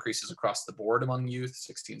 We saw increases across the board among youth,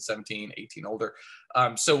 16, 17, 18 older.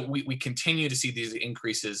 So we continue to see these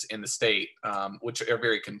increases in the state, which are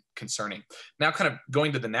very concerning. Now kind of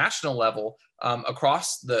going to the national level,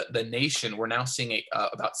 across the nation, we're now seeing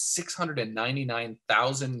about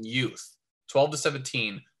 699,000 youth, 12 to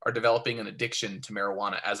 17, are developing an addiction to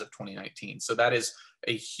marijuana as of 2019. So that is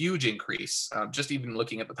a huge increase, just even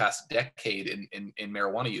looking at the past decade in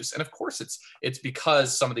marijuana use. And of course, it's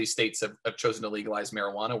because some of these states have chosen to legalize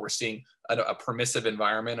marijuana. We're seeing a permissive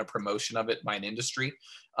environment, a promotion of it by an industry.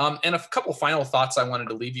 And a couple final thoughts I wanted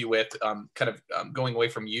to leave you with, going away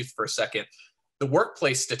from youth for a second. The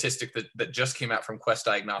workplace statistic that just came out from Quest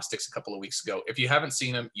Diagnostics a couple of weeks ago. If you haven't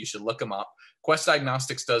seen them, you should look them up. Quest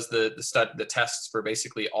Diagnostics does the tests for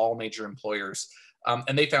basically all major employers.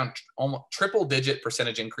 And they found almost triple-digit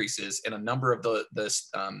percentage increases in a number of the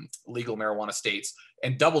legal marijuana states,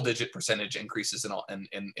 and double-digit percentage increases in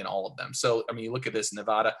all of them. So, I mean, you look at this: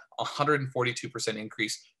 Nevada, 142%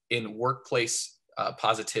 increase in workplace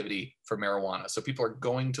positivity for marijuana. So people are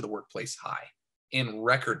going to the workplace high in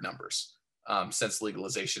record numbers since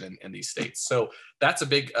legalization in these states. So that's a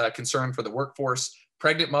big concern for the workforce.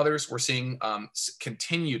 Pregnant mothers, we're seeing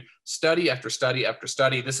continued study after study after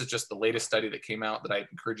study. This is just the latest study that came out that I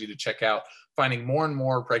encourage you to check out, finding more and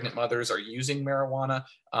more pregnant mothers are using marijuana,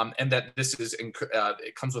 and that this is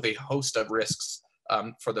it comes with a host of risks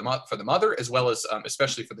for the mother, as well as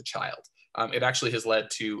especially for the child. It actually has led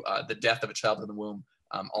to the death of a child in the womb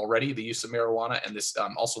already, the use of marijuana, and this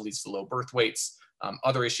also leads to low birth weights,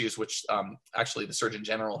 other issues which actually the Surgeon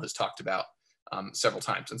General has talked about several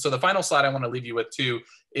times. And so the final slide I want to leave you with too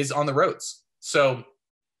is on the roads. So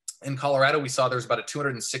in Colorado, we saw there's about a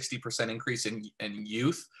 260% increase in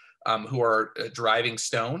youth who are driving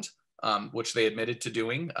stoned, which they admitted to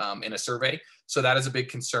doing in a survey. So that is a big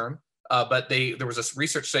concern. But there was a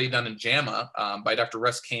research study done in JAMA by Dr.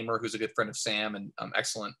 Russ Kamer, who's a good friend of Sam and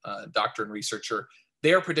excellent doctor and researcher.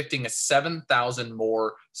 They are predicting 7,000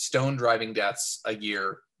 more stone driving deaths a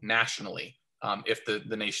year nationally if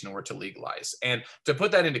the nation were to legalize. And to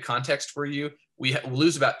put that into context for you, we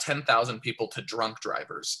lose about 10,000 people to drunk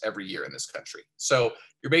drivers every year in this country. So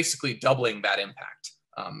you're basically doubling that impact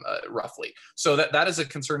roughly. So that is a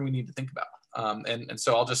concern we need to think about. And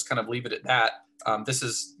so I'll just kind of leave it at that. This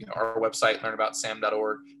is our website,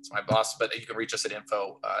 learnaboutsam.org. It's my boss, but you can reach us at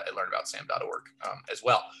info@learnaboutsam.org as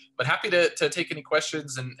well. But happy to take any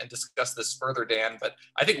questions and discuss this further, Dan. But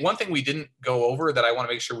I think one thing we didn't go over that I want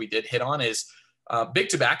to make sure we did hit on is big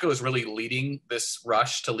tobacco is really leading this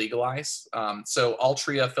rush to legalize. So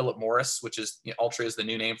Altria, Philip Morris, which is Altria is the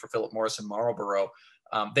new name for Philip Morris and Marlboro.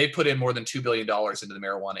 They put in more than $2 billion into the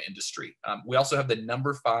marijuana industry. We also have the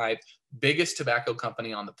number 5 biggest tobacco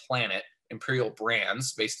company on the planet, Imperial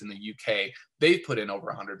Brands, based in the UK. They've put in over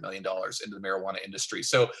 $100 million into the marijuana industry.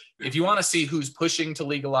 So if you want to see who's pushing to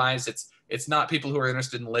legalize, it's not people who are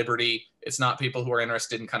interested in liberty. It's not people who are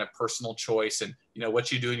interested in kind of personal choice and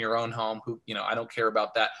what you do in your own home. I don't care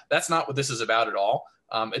about that. That's not what this is about at all.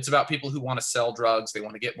 It's about people who want to sell drugs. They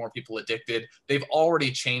want to get more people addicted. They've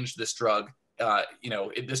already changed this drug.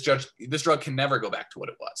 This drug can never go back to what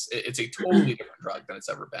it was. It's a totally different drug than it's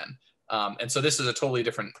ever been. And so this is a totally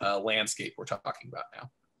different landscape we're talking about now.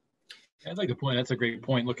 I'd like to point, that's a great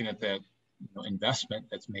point, looking at that investment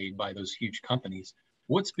that's made by those huge companies.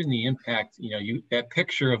 What's been the impact, that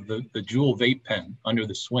picture of the Juul vape pen under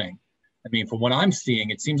the swing? I mean, from what I'm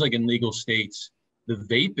seeing, it seems like in legal states, the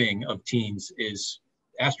vaping of teens is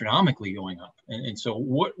astronomically going up. And so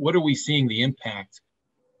what are we seeing the impact,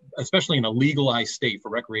 especially in a legalized state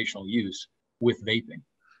for recreational use, with vaping?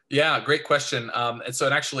 Yeah, great question. And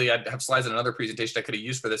actually, I have slides in another presentation I could have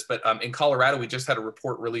used for this, but in Colorado, we just had a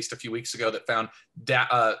report released a few weeks ago that found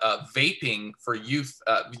vaping for youth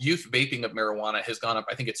vaping of marijuana has gone up.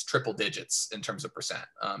 I think it's triple digits in terms of percent.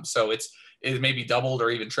 So it may be doubled or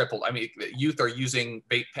even tripled. I mean, youth are using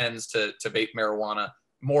vape pens to vape marijuana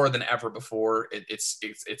more than ever before.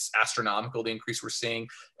 It's astronomical, the increase we're seeing.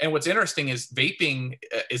 And what's interesting is vaping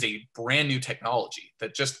is a brand new technology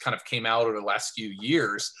that just kind of came out over the last few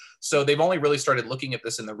years. So they've only really started looking at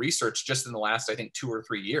this in the research just in the last, I think, 2 or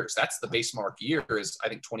 3 years. That's the base mark year is, I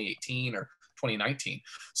think, 2018 or 2019.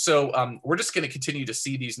 So we're just going to continue to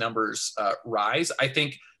see these numbers rise. I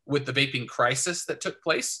think with the vaping crisis that took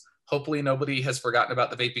place, hopefully nobody has forgotten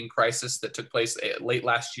about the vaping crisis that took place late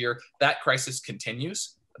last year. That crisis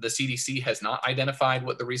continues. The CDC has not identified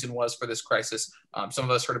what the reason was for this crisis. Some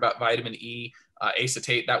of us heard about vitamin E,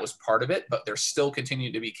 acetate. That was part of it, but there's still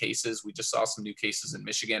continuing to be cases. We just saw some new cases in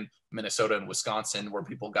Michigan, Minnesota, and Wisconsin where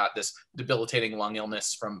people got this debilitating lung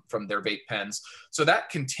illness from their vape pens. So that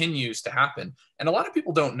continues to happen. And a lot of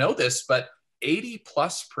people don't know this, but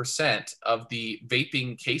 80+% of the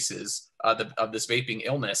vaping cases of this vaping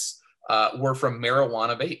illness were from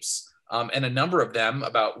marijuana vapes. And a number of them,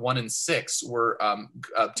 about 1 in 6, were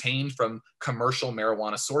obtained from commercial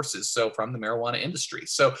marijuana sources, so from the marijuana industry.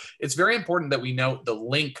 So it's very important that we note the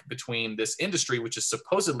link between this industry, which is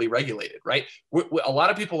supposedly regulated, right? A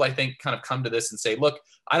lot of people, I think, kind of come to this and say, look,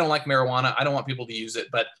 I don't like marijuana. I don't want people to use it,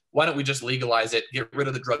 but why don't we just legalize it, get rid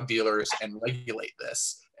of the drug dealers, and regulate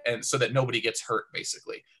this? And so that nobody gets hurt,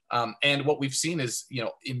 basically. And what we've seen is,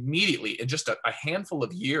 immediately in just a handful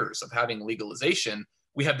of years of having legalization,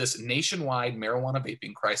 we have this nationwide marijuana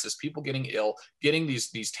vaping crisis, people getting ill, getting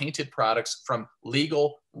these tainted products from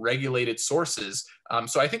legal, regulated sources.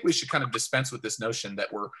 So I think we should kind of dispense with this notion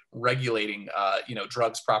that we're regulating,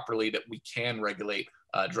 drugs properly, that we can regulate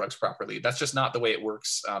drugs properly. That's just not the way it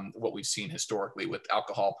works, what we've seen historically with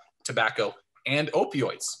alcohol, tobacco, and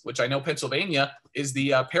opioids, which I know Pennsylvania is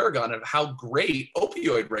the paragon of how great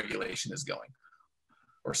opioid regulation is going.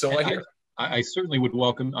 Or so I hear. I certainly would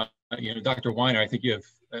welcome, Dr. Weiner. I think you have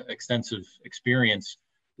extensive experience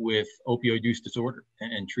with opioid use disorder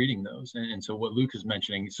and treating those. And so what Luke is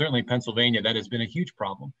mentioning, certainly in Pennsylvania, that has been a huge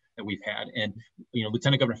problem that we've had. And,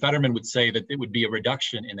 Lieutenant Governor Fetterman would say that it would be a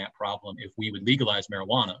reduction in that problem if we would legalize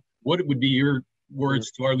marijuana. What would be your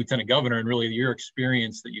words to our Lieutenant Governor and really your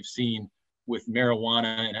experience that you've seen with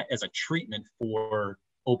marijuana and as a treatment for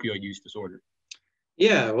opioid use disorder?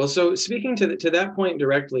 Yeah, well, so speaking to that point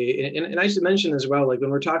directly, and I should mention as well, like when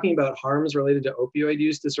we're talking about harms related to opioid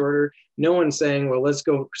use disorder, no one's saying, well, let's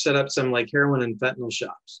go set up some like heroin and fentanyl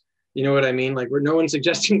shops. You know what I mean? Like no one's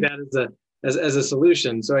suggesting that as a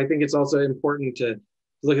solution. So I think it's also important to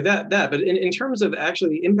look at that. But in terms of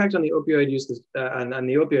actually the impact on the opioid use on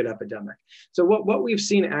the opioid epidemic. So what we've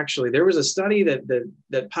seen actually, there was a study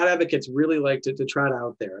that pot advocates really like to trot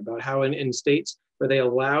out there about how in states where they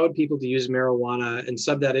allowed people to use marijuana and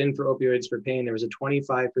sub that in for opioids for pain, there was a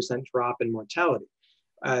 25% drop in mortality.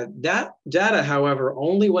 That data, however,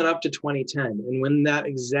 only went up to 2010. And when that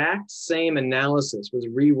exact same analysis was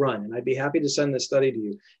rerun, and I'd be happy to send this study to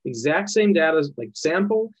you, exact same data, like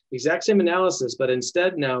sample, exact same analysis, but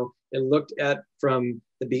instead now it looked at from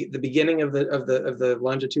the beginning of the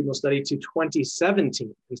longitudinal study to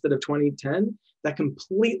 2017 instead of 2010, that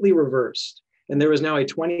completely reversed. And there was now a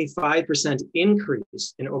 25%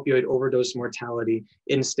 increase in opioid overdose mortality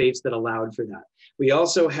in states that allowed for that. We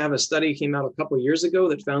also have a study came out a couple of years ago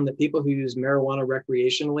that found that people who use marijuana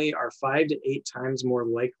recreationally are 5 to 8 times more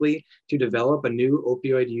likely to develop a new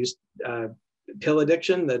opioid use pill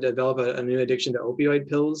addiction, that develop a new addiction to opioid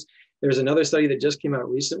pills. There's another study that just came out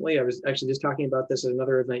recently. I was actually just talking about this at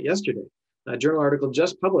another event yesterday. A journal article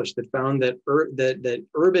just published that found that that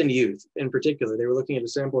urban youth, in particular, they were looking at a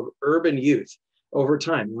sample of urban youth over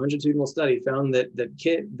time. Longitudinal study found that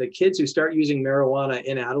the kids who start using marijuana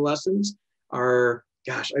in adolescence are,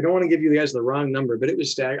 gosh, I don't want to give you guys the wrong number, but it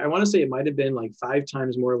was I want to say it might have been like 5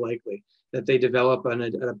 times more likely that they develop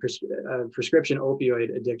a prescription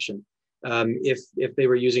opioid addiction if they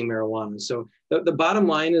were using marijuana. So the bottom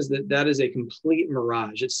line is that is a complete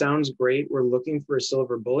mirage. It sounds great. We're looking for a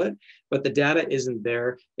silver bullet, but the data isn't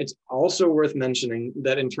there. It's also worth mentioning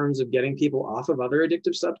that in terms of getting people off of other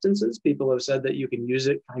addictive substances, people have said that you can use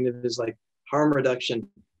it kind of as like harm reduction.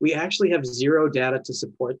 We actually have 0 data to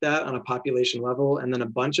support that on a population level, and then a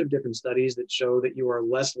bunch of different studies that show that you are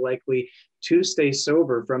less likely to stay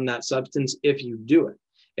sober from that substance if you do it.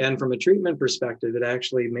 And from a treatment perspective, it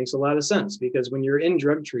actually makes a lot of sense, because when you're in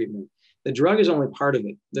drug treatment, The drug is only part of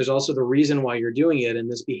it. There's also the reason why you're doing it,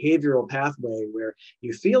 and this behavioral pathway where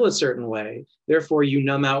you feel a certain way, therefore you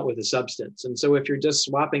numb out with a substance. And so if you're just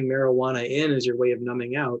swapping marijuana in as your way of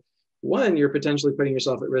numbing out, one, you're potentially putting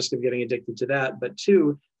yourself at risk of getting addicted to that. But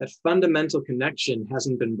two, that fundamental connection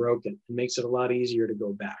hasn't been broken. It makes it a lot easier to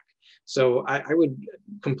go back. So I would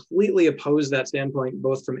completely oppose that standpoint,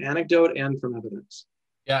 both from anecdote and from evidence.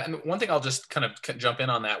 Yeah, and one thing I'll just kind of jump in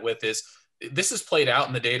on that with is this is played out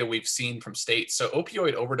in the data we've seen from states. So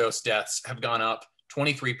opioid overdose deaths have gone up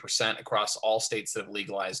 23% across all states that have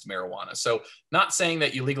legalized marijuana. So not saying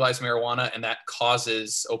that you legalize marijuana and that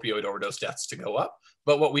causes opioid overdose deaths to go up,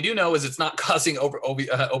 but what we do know is it's not causing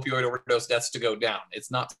opioid overdose deaths to go down. It's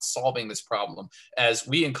not solving this problem, as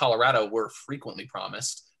we in Colorado were frequently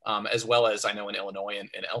promised, as well as I know in Illinois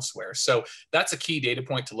and elsewhere. So that's a key data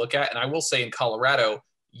point to look at. And I will say in Colorado,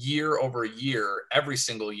 year over year, every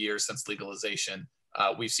single year since legalization,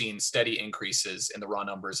 we've seen steady increases in the raw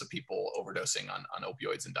numbers of people overdosing on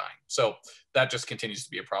opioids and dying. So that just continues to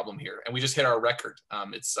be a problem here. And we just hit our record.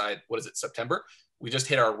 It's what is it, September? We just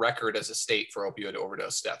hit our record as a state for opioid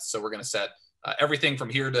overdose deaths. So we're going to set everything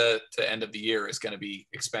from here to end of the year is going to be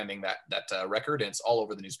expanding that record. And it's all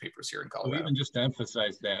over the newspapers here in Colorado. Well, even just to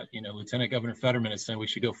emphasize that, you know, Lieutenant Governor Fetterman is saying we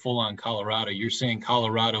should go full on Colorado. You're saying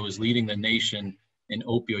Colorado is leading the nation in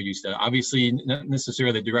opioid use. Obviously, not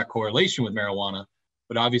necessarily a direct correlation with marijuana,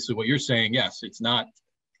 but obviously what you're saying, yes, it's not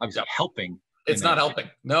obviously helping. It's not helping.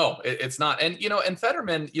 No, it's not. And, you know, and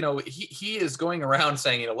Fetterman, you know, he is going around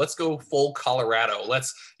saying, you know, let's go full Colorado.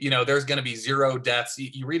 Let's, you know, there's going to be 0 deaths.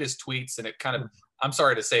 You read his tweets and it kind of, I'm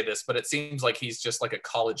sorry to say this, but it seems like he's just like a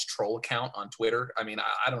college troll account on Twitter. I mean,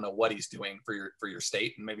 I don't know what he's doing for your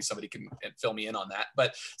state, and maybe somebody can fill me in on that,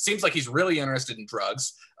 but seems like he's really interested in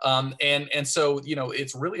drugs. And so, you know,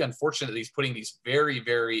 it's really unfortunate that he's putting these very,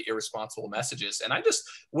 very irresponsible messages. And I just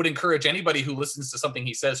would encourage anybody who listens to something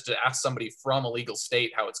he says to ask somebody from a legal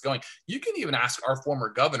state how it's going. You can even ask our former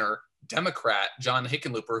governor, Democrat John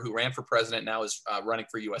Hickenlooper, who ran for president, now is running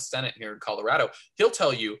for U.S. Senate here in Colorado. He'll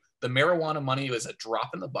tell you the marijuana money is a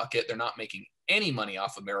drop in the bucket. They're not making any money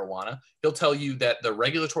off of marijuana. He'll tell you that the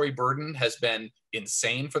regulatory burden has been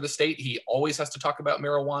insane for the state. He always has to talk about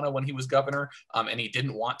marijuana when he was governor, and he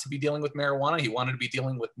didn't want to be dealing with marijuana. He wanted to be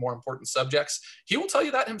dealing with more important subjects. He will tell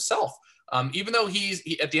you that himself. Even though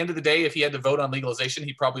he, at the end of the day, if he had to vote on legalization,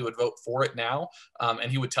 he probably would vote for it now,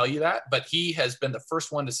 and he would tell you that. But he has been the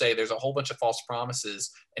first one to say there's a whole bunch of false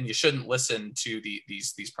promises, and you shouldn't listen to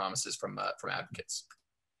these promises from advocates.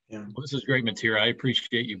 Yeah, well, this is great material. I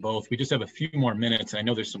appreciate you both. We just have a few more minutes. I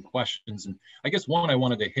know there's some questions, and I guess one I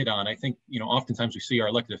wanted to hit on. I think, you know, oftentimes we see our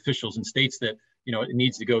elected officials in states that, you know, it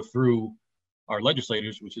needs to go through our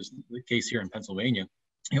legislators, which is the case here in Pennsylvania.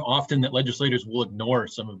 You know, often that legislators will ignore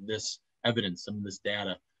some of this evidence, some of this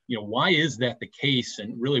data. You know, why is that the case,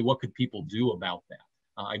 and really what could people do about that?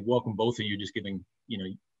 I'd welcome both of you just giving, you know,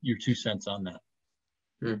 your 2 cents on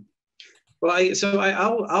that.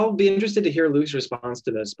 Well, I'll be interested to hear Luke's response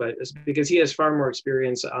to this, but it's because he has far more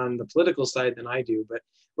experience on the political side than I do. But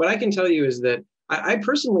what I can tell you is that I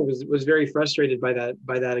personally was very frustrated by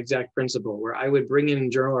that exact principle, where I would bring in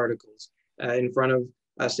journal articles in front of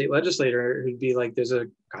a state legislator who'd be like, there's a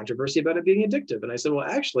controversy about it being addictive. And I said, well,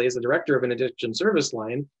 actually, as the director of an addiction service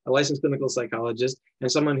line, a licensed clinical psychologist,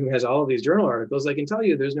 and someone who has all of these journal articles, I can tell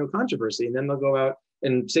you there's no controversy. And then they'll go out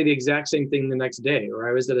and say the exact same thing the next day. Or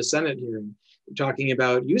I was at a Senate hearing talking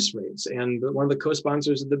about use rates, and one of the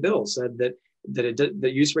co-sponsors of the bill said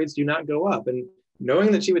that use rates do not go up. And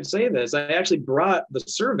knowing that she would say this, I actually brought the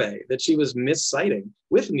survey that she was misciting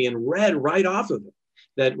with me and read right off of it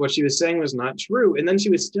that what she was saying was not true. And then she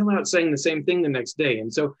was still out saying the same thing the next day.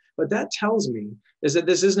 And so what that tells me is that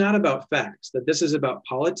this is not about facts, that this is about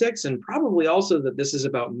politics, and probably also that this is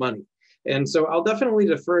about money. And so I'll definitely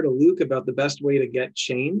defer to Luke about the best way to get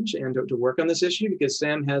change and to work on this issue, because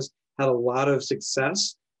Sam has had a lot of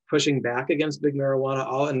success pushing back against big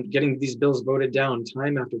marijuana and getting these bills voted down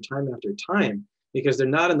time after time after time, because they're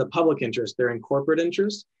not in the public interest, they're in corporate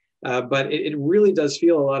interest. But it really does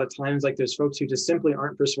feel a lot of times like there's folks who just simply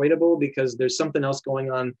aren't persuadable because there's something else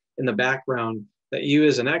going on in the background that you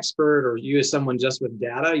as an expert or you as someone just with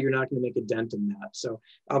data, you're not going to make a dent in that. So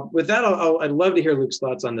with that, I'd love to hear Luke's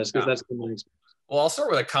thoughts on this, because that's been my experience. Well, I'll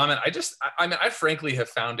start with a comment. I frankly have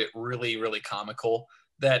found it really, really comical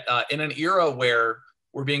that in an era where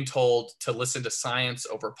we're being told to listen to science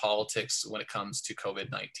over politics when it comes to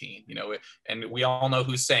COVID-19, you know, and we all know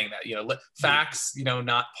who's saying that, you know, facts, you know,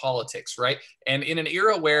 not politics, right? And in an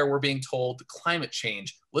era where we're being told climate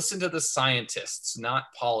change, listen to the scientists, not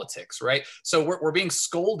politics, right? So we're being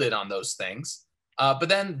scolded on those things. But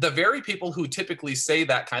then the very people who typically say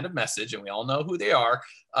that kind of message, and we all know who they are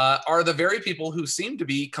the very people who seem to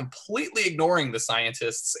be completely ignoring the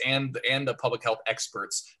scientists and the public health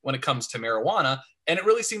experts when it comes to marijuana. And it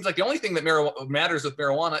really seems like the only thing that matters with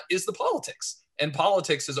marijuana is the politics. And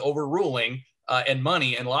politics is overruling, and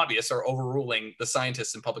money and lobbyists are overruling the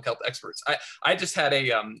scientists and public health experts. I just had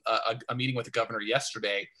a meeting with the governor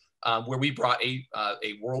yesterday where we brought a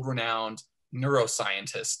world-renowned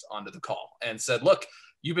neuroscientist onto the call and said, look,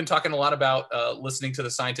 you've been talking a lot about listening to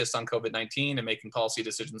the scientists on COVID-19 and making policy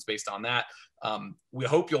decisions based on that. We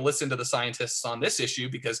hope you'll listen to the scientists on this issue,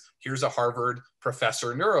 because here's a Harvard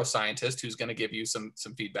professor neuroscientist who's going to give you some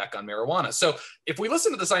feedback on marijuana. So if we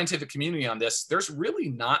listen to the scientific community on this, there's really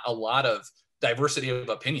not a lot of diversity of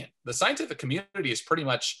opinion. The scientific community is pretty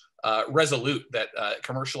much resolute that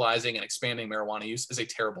commercializing and expanding marijuana use is a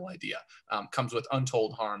terrible idea, comes with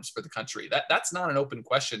untold harms for the country. That's not an open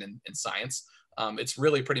question in science. It's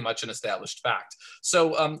really pretty much an established fact.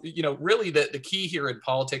 So, really the key here in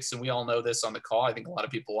politics, and we all know this on the call, I think a lot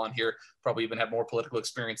of people on here probably even have more political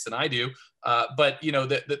experience than I do. But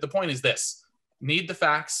the point is this: need the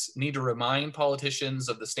facts, need to remind politicians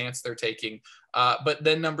of the stance they're taking. But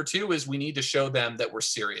then number two is we need to show them that we're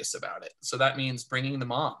serious about it. So that means bringing the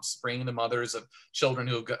moms, bringing the mothers of children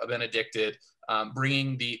who have been addicted,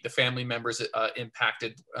 bringing the family members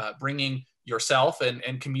impacted, bringing yourself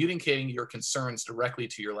and communicating your concerns directly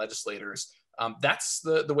to your legislators. That's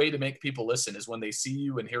the way to make people listen, is when they see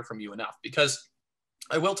you and hear from you enough. Because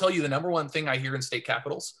I will tell you, the number one thing I hear in state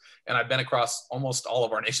capitals, and I've been across almost all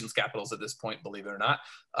of our nation's capitals at this point, believe it or not.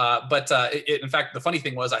 In fact, the funny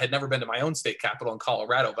thing was I had never been to my own state capital in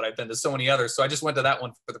Colorado, but I've been to so many others. So I just went to that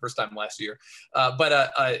one for the first time last year.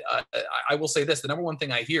 I will say this: the number one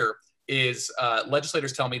thing I hear is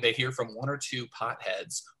legislators tell me they hear from one or two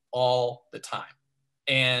potheads all the time.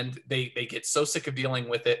 And they get so sick of dealing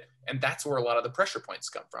with it. And that's where a lot of the pressure points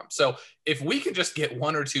come from. So if we can just get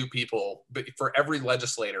one or two people for every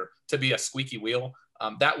legislator to be a squeaky wheel,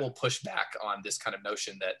 that will push back on this kind of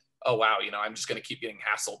notion that, oh, wow, I'm just going to keep getting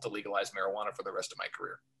hassled to legalize marijuana for the rest of my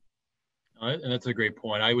career. And that's a great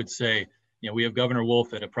point. I would say, we have Governor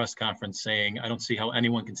Wolf at a press conference saying, I don't see how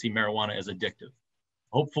anyone can see marijuana as addictive.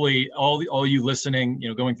 Hopefully all you listening,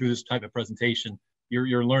 going through this type of presentation,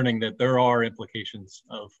 you're learning that there are implications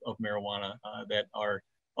of marijuana that are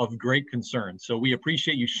of great concern. So we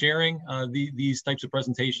appreciate you sharing these types of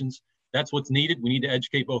presentations. That's what's needed. We need to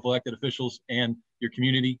educate both elected officials and your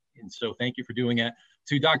community. And so thank you for doing that.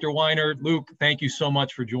 To Dr. Weiner, Luke, thank you so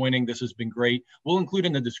much for joining. This has been great. We'll include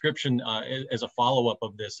in the description as a follow-up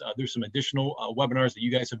of this, there's some additional webinars that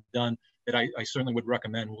you guys have done that I certainly would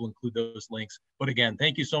recommend. We'll include those links. But again,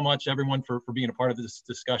 thank you so much, everyone, for being a part of this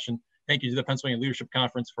discussion. Thank you to the Pennsylvania Leadership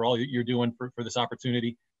Conference for all you're doing for this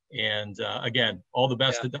opportunity. And again, all the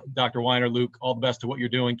best to Dr. Weiner, Luke, all the best to what you're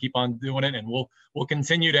doing. Keep on doing it, and we'll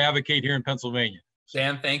continue to advocate here in Pennsylvania.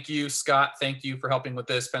 Dan, thank you. Scott, thank you for helping with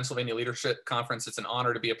this Pennsylvania Leadership Conference. It's an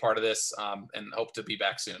honor to be a part of this, and hope to be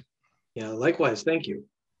back soon. Yeah, likewise. Thank you.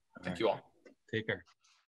 Thank you all. Take care.